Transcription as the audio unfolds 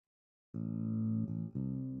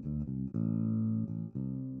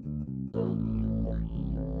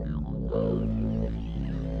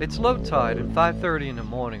It's low tide at 5:30 in the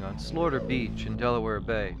morning on Slaugter Beach in Delaware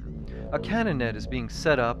Bay. A cannon net is being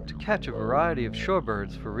set up to catch a variety of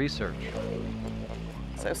shorebirds for research.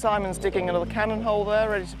 So Simon's digging another cannon hole there,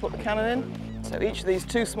 ready to put the cannon in. So each of these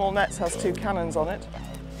two small nets has two cannons on it.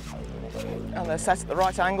 And they're set at the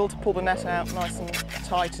right angle to pull the net out nice and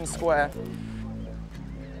tight and square.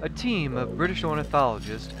 A team of British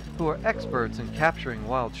ornithologists who are experts in capturing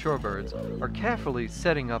wild shorebirds are carefully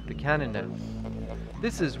setting up the cannon net.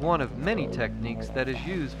 This is one of many techniques that is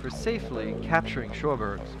used for safely capturing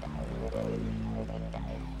shorebirds.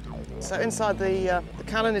 So inside the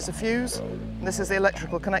cannon is a fuse, and this is the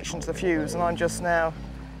electrical connection to the fuse, and I'm just now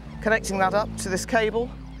connecting that up to this cable.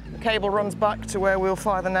 The cable runs back to where we'll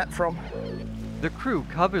fire the net from. The crew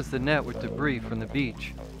covers the net with debris from the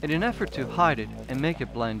beach in an effort to hide it and make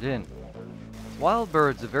it blend in. Wild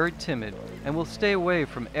birds are very timid and will stay away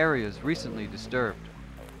from areas recently disturbed.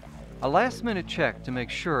 A last-minute check to make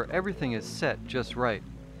sure everything is set just right.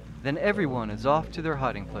 Then everyone is off to their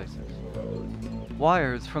hiding places.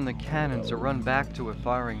 Wires from the cannons are run back to a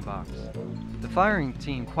firing box. The firing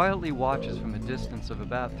team quietly watches from a distance of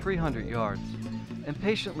about 300 yards and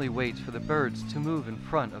patiently waits for the birds to move in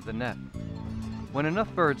front of the net. When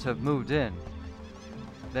enough birds have moved in,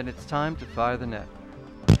 then it's time to fire the net.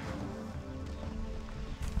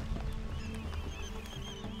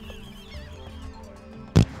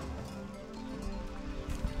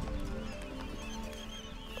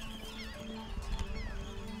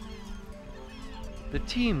 The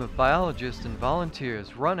team of biologists and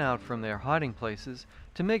volunteers run out from their hiding places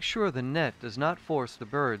to make sure the net does not force the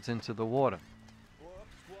birds into the water.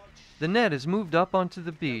 The net is moved up onto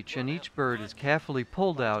the beach and each bird is carefully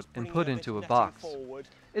pulled out and put into a box.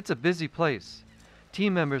 It's a busy place.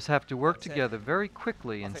 Team members have to work together very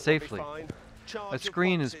quickly and safely. A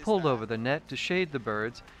screen is pulled over the net to shade the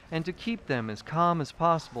birds and to keep them as calm as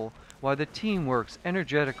possible while the team works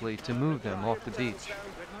energetically to move them off the beach.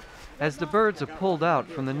 As the birds are pulled out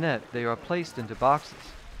from the net, they are placed into boxes.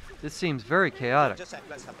 This seems very chaotic,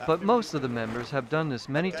 but most of the members have done this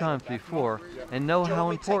many times before and know how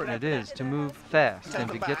important it is to move fast and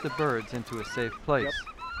to get the birds into a safe place.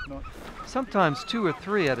 Sometimes 2 or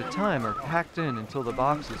 3 at a time are packed in until the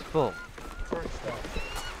box is full.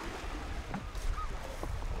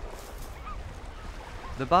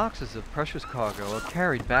 The boxes of precious cargo are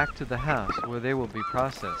carried back to the house where they will be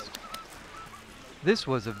processed. This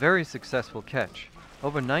was a very successful catch.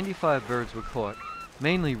 Over 95 birds were caught,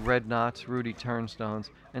 mainly red knots, ruddy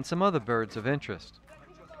turnstones, and some other birds of interest.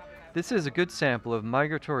 This is a good sample of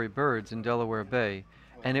migratory birds in Delaware Bay,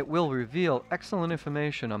 and it will reveal excellent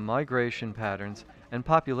information on migration patterns and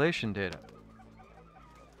population data.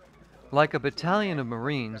 Like a battalion of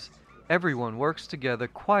Marines, everyone works together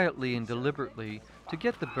quietly and deliberately to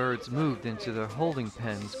get the birds moved into their holding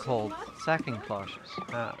pens called sacking cloches.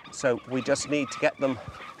 So we just need to get them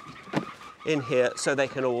in here so they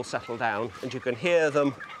can all settle down, and you can hear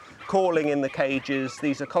them calling in the cages.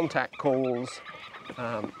 These are contact calls,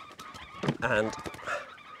 and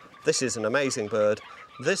this is an amazing bird.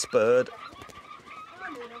 This bird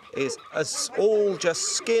is all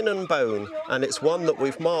just skin and bone, and it's one that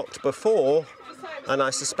we've marked before, and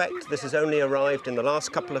I suspect this has only arrived in the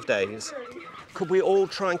last couple of days. Could we all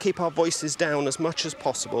try and keep our voices down as much as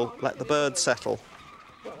possible, let the birds settle?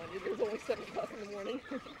 Well, it was only 7 o'clock in the morning.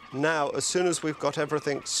 Now, as soon as we've got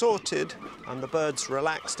everything sorted and the birds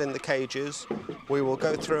relaxed in the cages, we will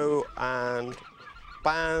go through and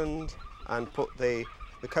band and put the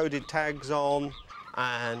coded tags on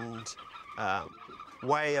and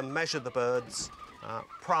weigh and measure the birds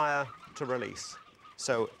prior to release.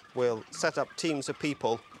 So we'll set up teams of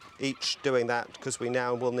people each doing that because we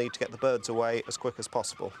now will need to get the birds away as quick as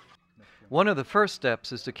possible. One of the first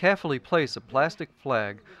steps is to carefully place a plastic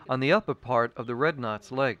flag on the upper part of the red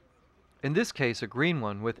knot's leg, in this case a green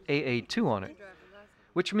one with AA2 on it,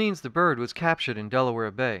 which means the bird was captured in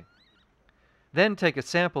Delaware Bay. Then take a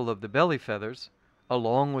sample of the belly feathers,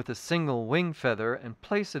 along with a single wing feather, and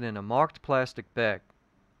place it in a marked plastic bag.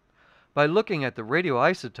 By looking at the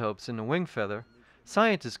radioisotopes in the wing feather,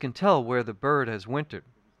 scientists can tell where the bird has wintered.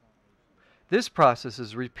 This process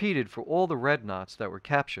is repeated for all the red knots that were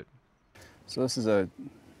captured. So this is a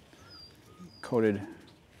coated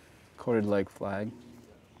leg flag,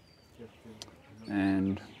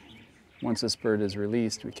 and once this bird is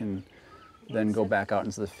released, we can then go back out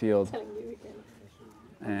into the field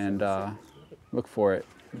and look for it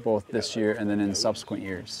both this year and then in subsequent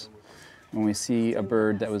years. When we see a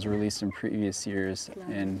bird that was released in previous years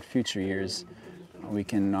and future years, we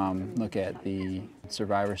can look at the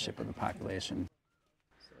survivorship of the population.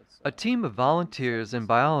 A team of volunteers and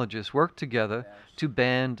biologists work together to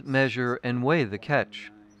band, measure, and weigh the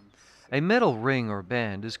catch. A metal ring or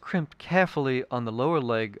band is crimped carefully on the lower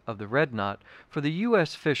leg of the red knot for the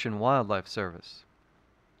U.S. Fish and Wildlife Service.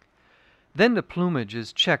 Then the plumage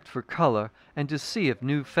is checked for color and to see if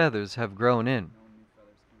new feathers have grown in.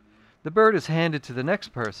 The bird is handed to the next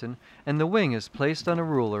person, and the wing is placed on a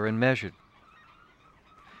ruler and measured.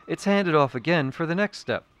 It's handed off again for the next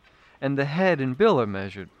step, and the head and bill are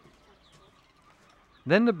measured.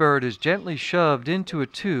 Then the bird is gently shoved into a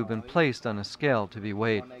tube and placed on a scale to be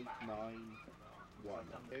weighed.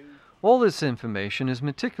 All this information is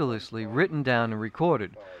meticulously written down and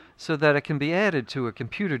recorded so that it can be added to a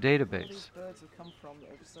computer database.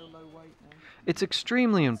 It's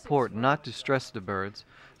extremely important not to stress the birds,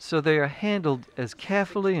 so they are handled as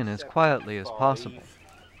carefully and as quietly as possible.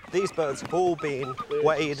 These birds have all been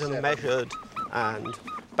weighed and measured and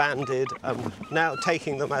banded, and now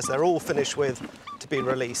taking them as they're all finished with to be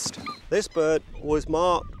released. This bird was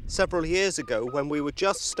marked several years ago when we were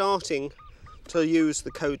just starting to use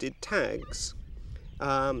the coded tags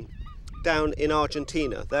down in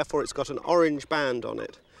Argentina. Therefore it's got an orange band on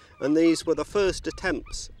it, and these were the first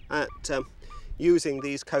attempts at using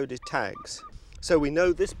these coded tags. So we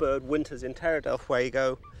know this bird winters in Terra del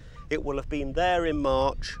Fuego. It will have been there in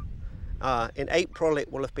March. In April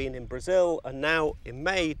it will have been in Brazil, and now in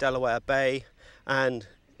May, Delaware Bay, and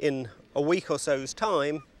in a week or so's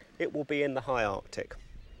time it will be in the high Arctic.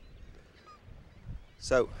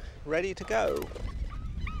 So, ready to go.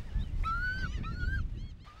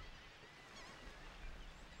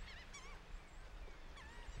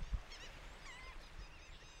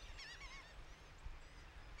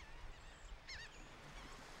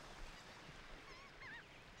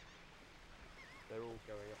 They're all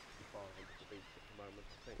going up to the bar under the beach at the moment,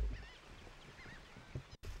 I think.